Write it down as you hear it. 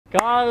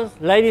Guys,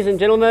 ladies and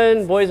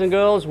gentlemen, boys and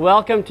girls,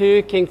 welcome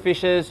to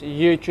Kingfisher's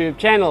YouTube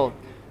channel.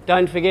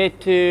 Don't forget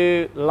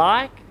to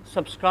like,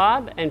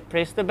 subscribe and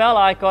press the bell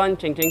icon,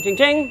 ching ching ching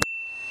ching.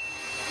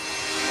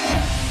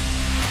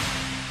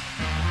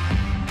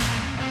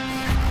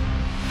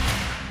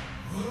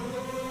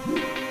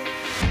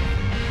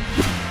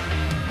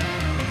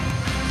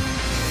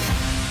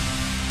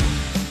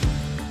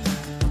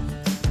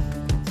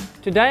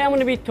 Today I'm going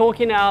to be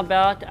talking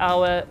about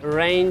our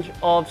range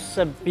of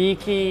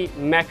Sabiki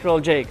mackerel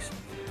jigs.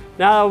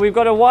 Now we've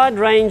got a wide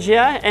range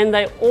here and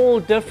they're all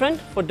different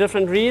for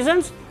different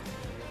reasons.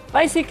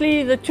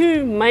 Basically the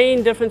two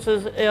main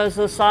differences is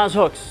the size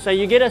hooks. So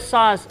you get a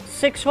size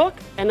 6 hook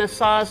and a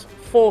size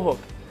 4 hook.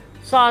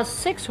 Size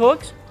 6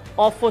 hooks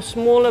are for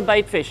smaller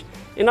bait fish.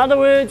 In other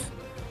words,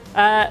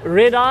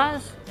 red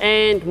eyes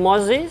and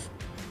mozzies.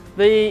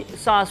 The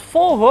size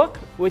 4 hook,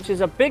 which is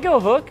a bigger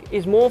hook,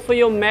 is more for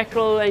your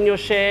mackerel and your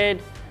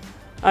shad.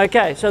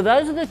 Okay, so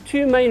those are the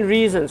two main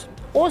reasons.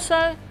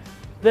 Also,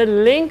 the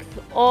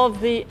length of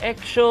the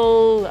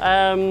actual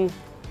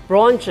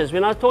branches.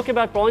 When I talk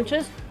about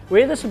branches,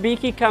 where the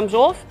sabiki comes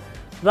off,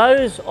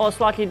 those are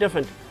slightly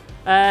different.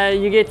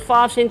 You get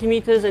 5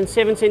 centimeters and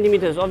 7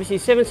 centimeters. Obviously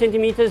 7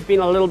 centimeters being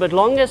a little bit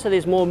longer, so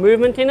there's more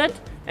movement in it,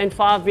 and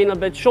 5 being a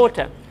bit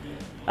shorter.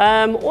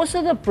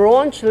 Also the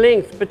branch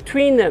length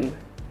between them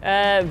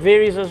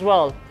varies as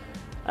well.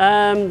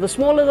 The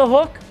smaller the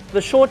hook, the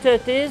shorter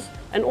it is,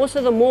 and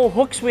also the more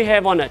hooks we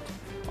have on it.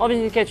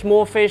 Obviously you catch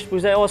more fish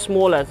because they are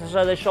smaller,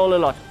 so they shoal a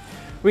lot.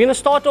 We're going to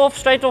start off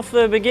straight off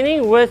the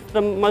beginning with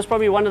the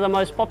probably one of the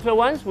most popular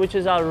ones, which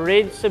is our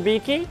red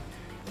sabiki.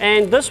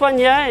 And this one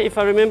here, if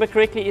I remember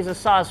correctly, is a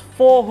size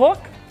 4 hook.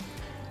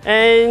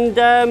 And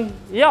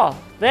yeah,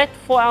 that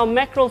for our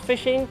mackerel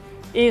fishing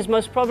is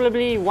most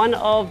probably one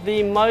of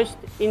the most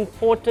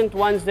important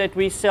ones that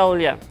we sell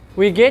here.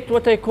 We get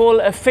what they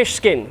call a fish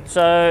skin.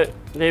 So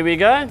there we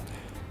go.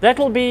 That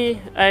will be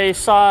a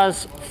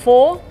size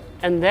 4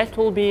 and that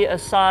will be a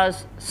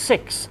size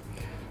 6.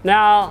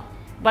 Now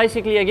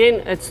basically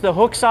again it's the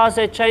hook size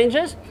that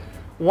changes.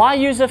 Why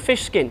use a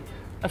fish skin?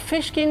 A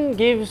fish skin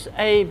gives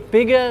a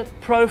bigger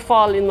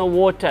profile in the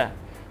water.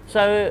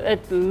 So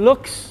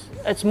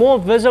it's more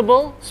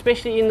visible,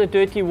 especially in the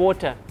dirty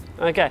water.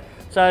 Okay,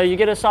 so you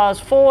get a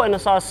size 4 and a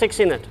size 6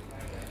 in it.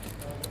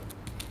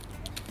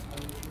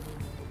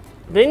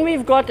 Then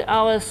we've got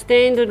our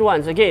standard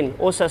ones, again,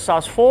 also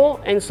size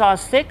 4 and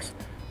size 6.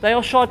 They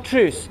are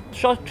chartreuse.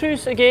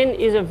 Chartreuse, again,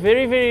 is a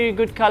very, very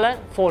good color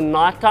for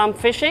nighttime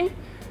fishing,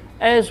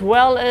 as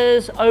well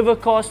as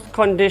overcast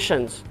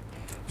conditions.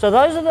 So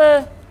those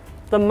are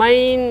the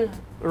main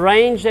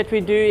range that we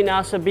do in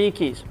our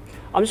sabikis.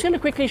 I'm just going to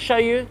quickly show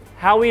you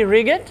how we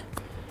rig it.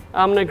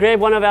 I'm going to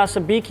grab one of our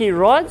sabiki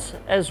rods,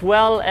 as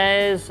well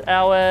as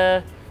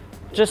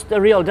just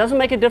a reel. It doesn't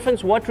make a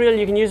difference what reel.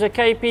 You can use a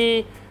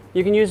KP,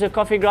 you can use a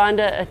coffee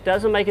grinder, it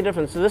doesn't make a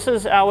difference. So this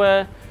is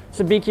our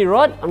sabiki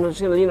rod. I'm just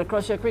going to lean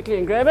across here quickly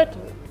and grab it.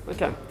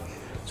 Okay.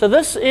 So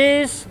this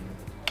is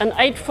an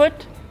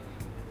 8-foot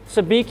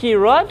sabiki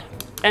rod,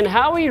 and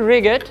how we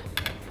rig it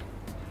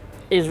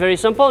is very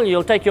simple.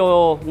 You'll take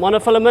your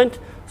monofilament,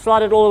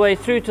 slide it all the way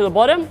through to the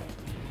bottom.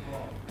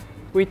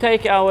 We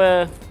take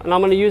and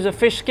I'm going to use a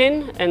fish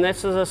skin, and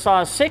this is a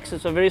size 6,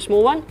 it's a very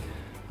small one.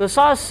 The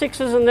size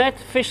 6s and that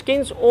fish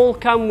skins all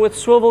come with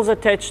swivels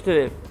attached to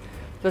them.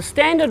 The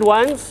standard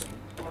ones,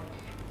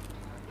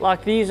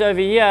 like these over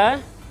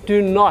here,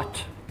 do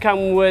not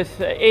come with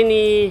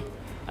any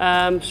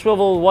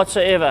swivel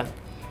whatsoever.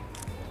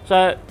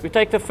 So we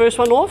take the first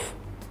one off.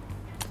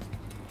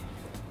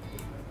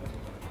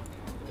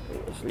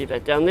 Let's leave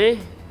that down there.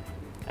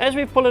 As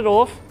we pull it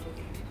off,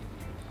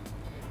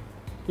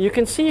 you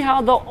can see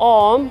how the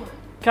arm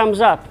comes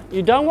up.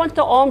 You don't want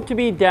the arm to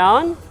be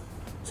down.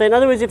 So in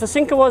other words, if the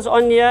sinker was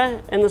on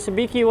here and the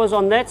sabiki was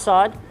on that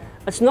side,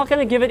 it's not going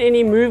to give it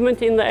any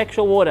movement in the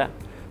actual water.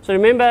 So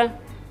remember,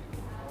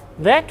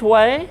 that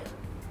way,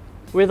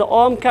 where the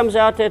arm comes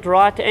out at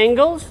right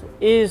angles,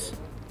 is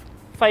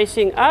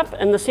facing up,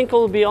 and the sinker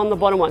will be on the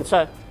bottom one.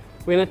 So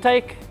we're going to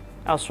take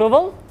our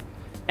swivel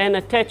and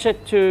attach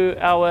it to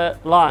our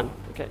line.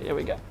 Okay, here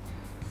we go.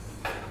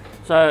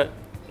 So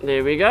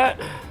there we go.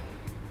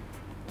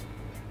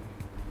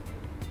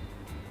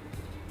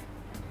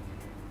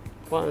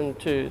 One,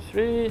 two,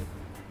 three.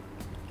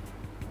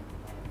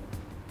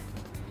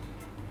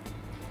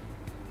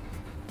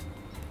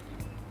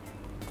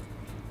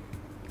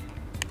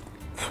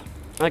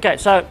 Okay,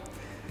 so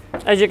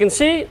as you can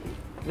see,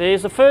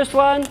 there's the first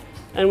one,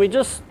 and we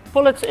just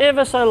pull it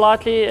ever so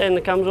lightly, and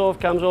it comes off,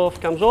 comes off,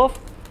 comes off.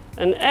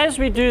 And as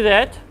we do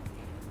that,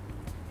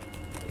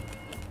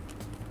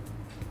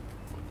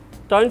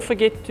 don't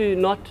forget to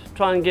not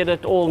try and get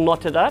it all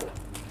knotted up.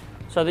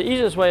 So the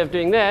easiest way of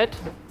doing that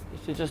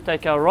is to just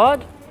take our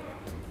rod,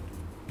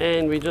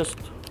 and we just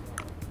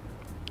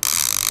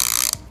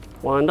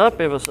wind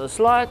up ever so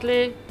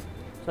slightly,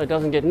 so it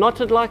doesn't get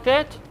knotted like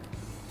that.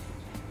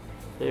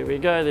 There we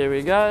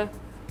go,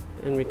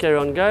 and we carry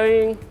on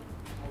going.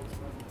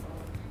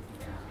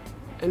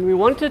 And we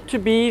want it to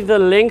be the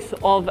length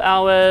of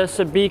our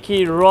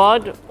sabiki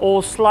rod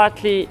or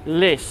slightly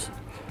less.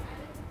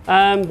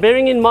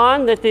 Bearing in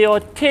mind that there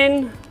are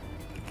 10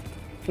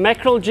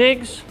 mackerel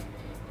jigs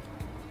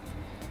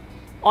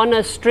on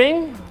a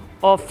string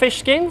of fish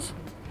skins,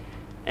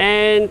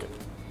 and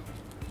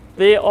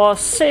there are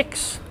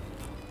 6.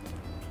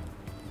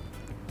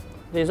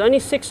 There's only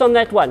 6 on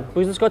that one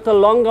because it's got the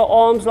longer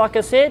arms, like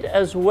I said,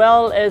 as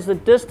well as the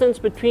distance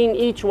between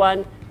each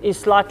one is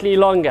slightly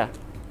longer.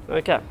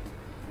 Okay,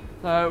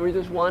 so we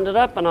just wind it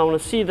up and I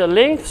want to see the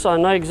length so I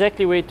know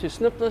exactly where to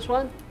snip this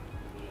one.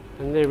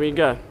 And there we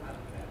go.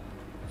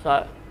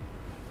 So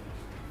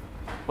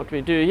what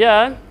we do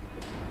here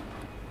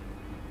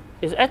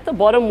is at the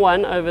bottom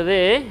one over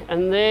there,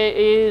 and there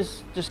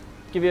is, just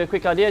give you a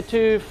quick idea,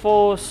 2,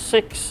 4,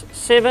 6,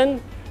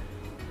 7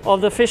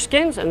 of the fish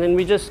skins, and then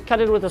we just cut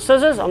it with the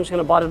scissors. I'm just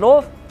going to bite it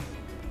off.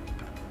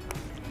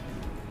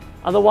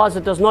 Otherwise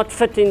it does not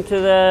fit into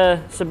the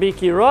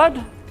sabiki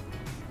rod.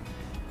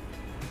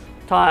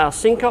 Tie our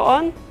sinker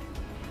on.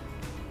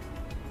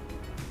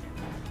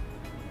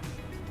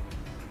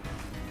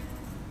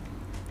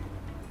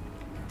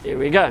 There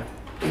we go.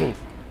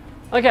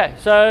 Okay,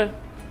 so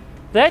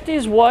that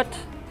is what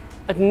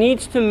it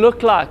needs to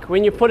look like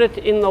when you put it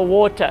in the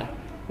water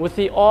with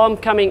the arm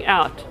coming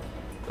out.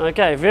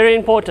 Okay, very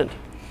important.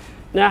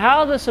 Now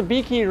how the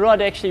sabiki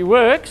rod actually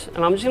works,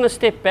 and I'm just going to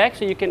step back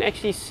so you can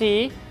actually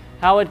see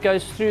how it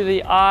goes through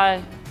the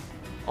eye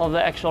of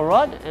the actual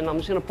rod, and I'm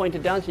just going to point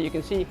it down so you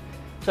can see.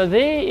 So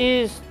there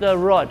is the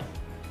rod.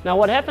 Now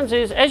what happens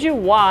is, as you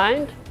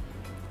wind,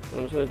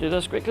 I'm just going to do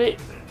this quickly.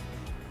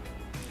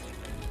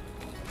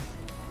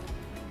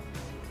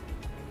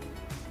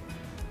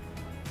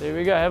 There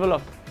we go, have a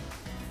look.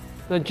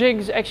 The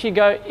jigs actually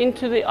go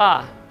into the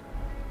eye.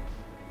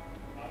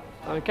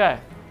 Okay,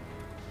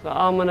 so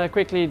I'm going to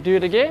quickly do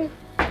it again.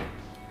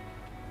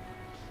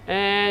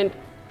 And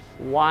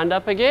wind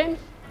up again.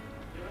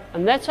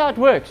 And that's how it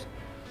works.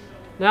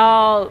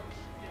 Now,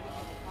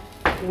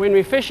 when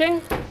we're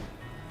fishing,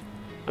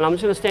 and I'm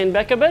just going to stand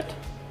back a bit,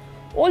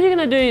 all you're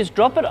going to do is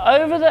drop it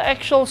over the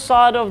actual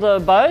side of the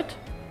boat,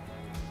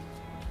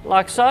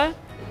 like so,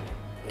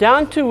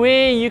 down to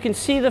where you can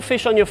see the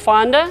fish on your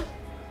finder.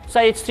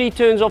 Say it's 3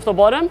 turns off the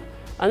bottom,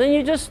 and then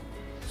you just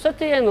sit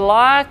there and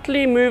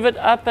lightly move it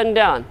up and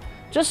down,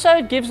 just so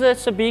it gives the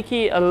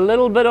sabiki a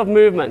little bit of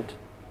movement.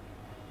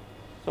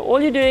 So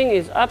all you're doing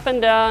is up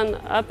and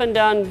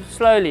down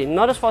slowly,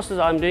 not as fast as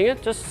I'm doing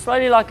it, just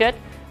slowly like that,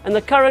 and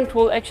the current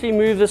will actually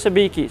move the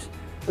sabikis.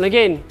 And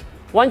again,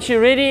 once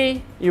you're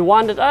ready, you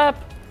wind it up,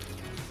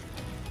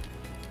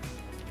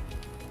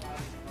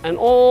 and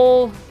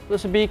all the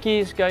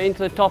sabikis go into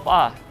the top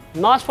eye.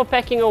 Nice for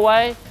packing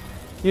away.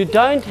 You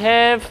don't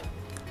have,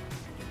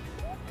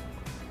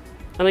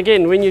 and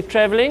again, when you're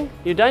traveling,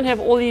 you don't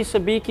have all these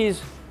sabikis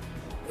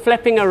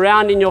flapping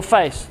around in your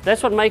face.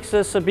 That's what makes the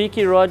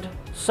sabiki rod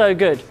so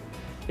good.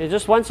 Okay,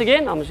 just once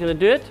again, I'm just going to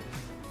do it.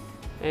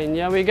 And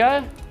here we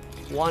go.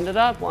 Wind it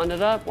up, wind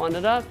it up, wind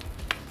it up.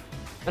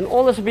 And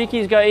all the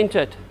sabikis go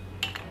into it.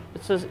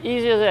 It's as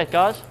easy as that,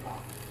 guys.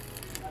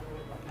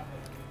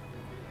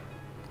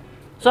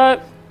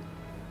 So,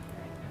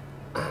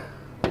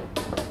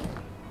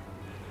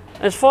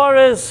 as far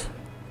as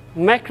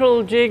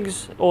mackerel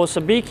jigs or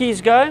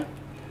sabikis go,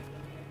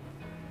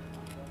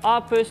 I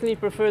personally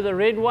prefer the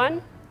red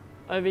one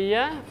over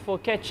here for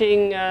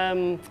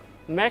catching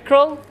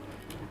mackerel,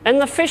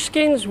 and the fish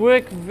skins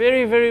work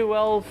very, very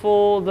well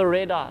for the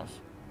red eyes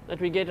that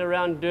we get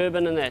around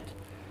Durban and that.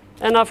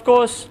 And of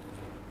course,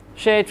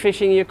 shad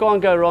fishing, you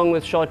can't go wrong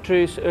with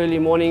chartreuse early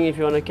morning if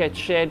you want to catch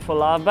shad for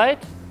live bait.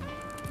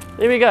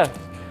 There we go.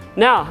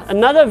 Now,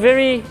 another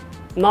very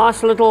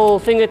nice little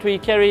thing that we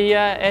carry here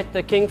at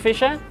the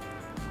Kingfisher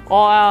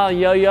are our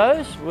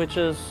yo-yos, which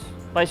is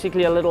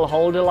basically a little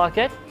holder like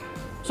that.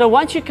 So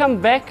once you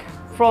come back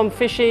from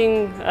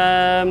fishing,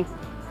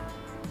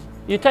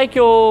 you take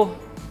your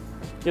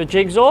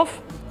jigs off.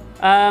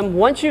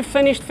 Once you've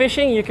finished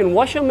fishing, you can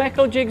wash your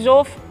mackerel jigs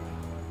off,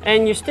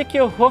 and you stick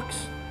your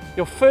hooks,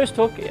 your first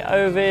hook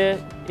over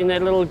in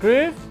that little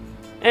groove,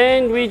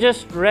 and we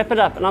just wrap it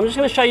up. And I'm just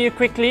going to show you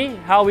quickly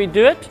how we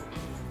do it.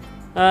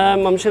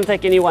 I'm just going to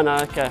take any one.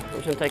 Okay, I'm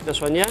just going to take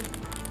this one here.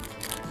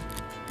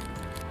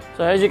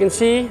 So as you can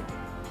see,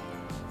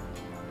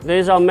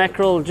 there's our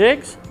mackerel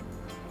jigs,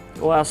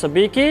 or our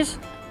sabikis.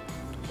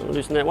 I'll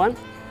loosen that one.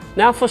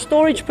 Now for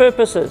storage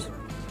purposes,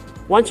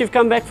 once you've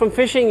come back from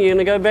fishing, you're going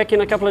to go back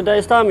in a couple of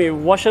days time, you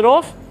wash it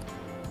off,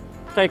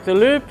 take the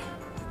loop,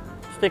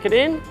 stick it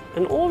in,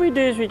 and all we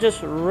do is we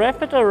just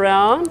wrap it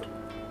around.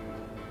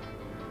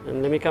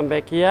 And let me come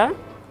back here,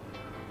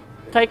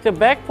 take the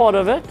back part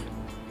of it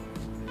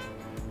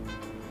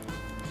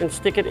and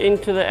stick it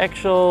into the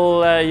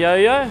actual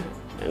yo-yo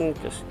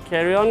and just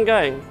carry on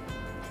going.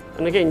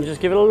 And again, you just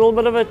give it a little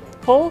bit of a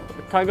pull,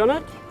 a tug on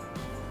it,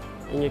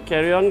 and you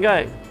carry on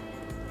going.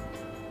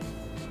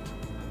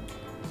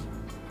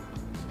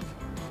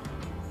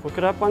 Hook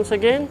it up once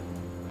again,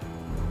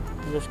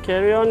 and just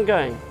carry on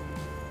going.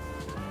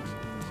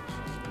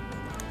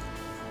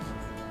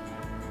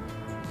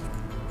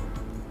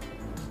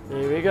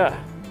 There we go.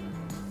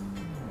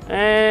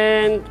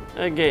 And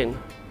again.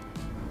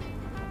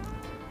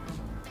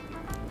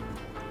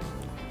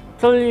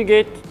 Till you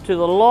get to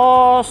the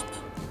last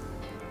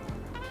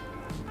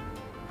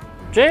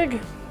jig.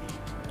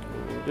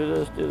 Do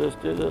this, do this,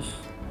 do this.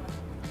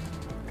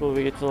 Till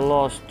we get to the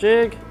last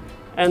jig.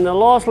 And the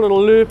last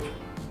little loop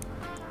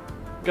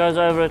goes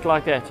over it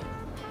like that.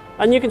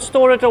 And you can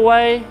store it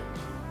away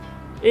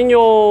in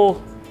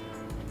your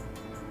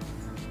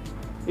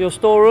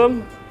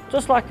storeroom,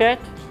 just like that.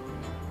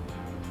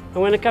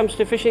 And when it comes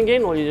to fishing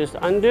again, well, you just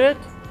undo it,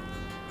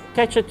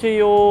 attach it to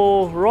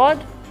your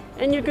rod,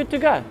 and you're good to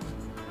go.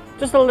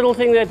 Just a little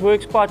thing that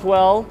works quite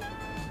well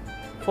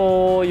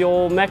for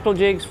your mackerel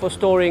jigs for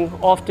storing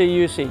after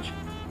usage.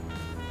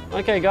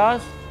 Okay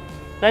guys,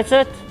 that's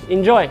it.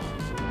 Enjoy.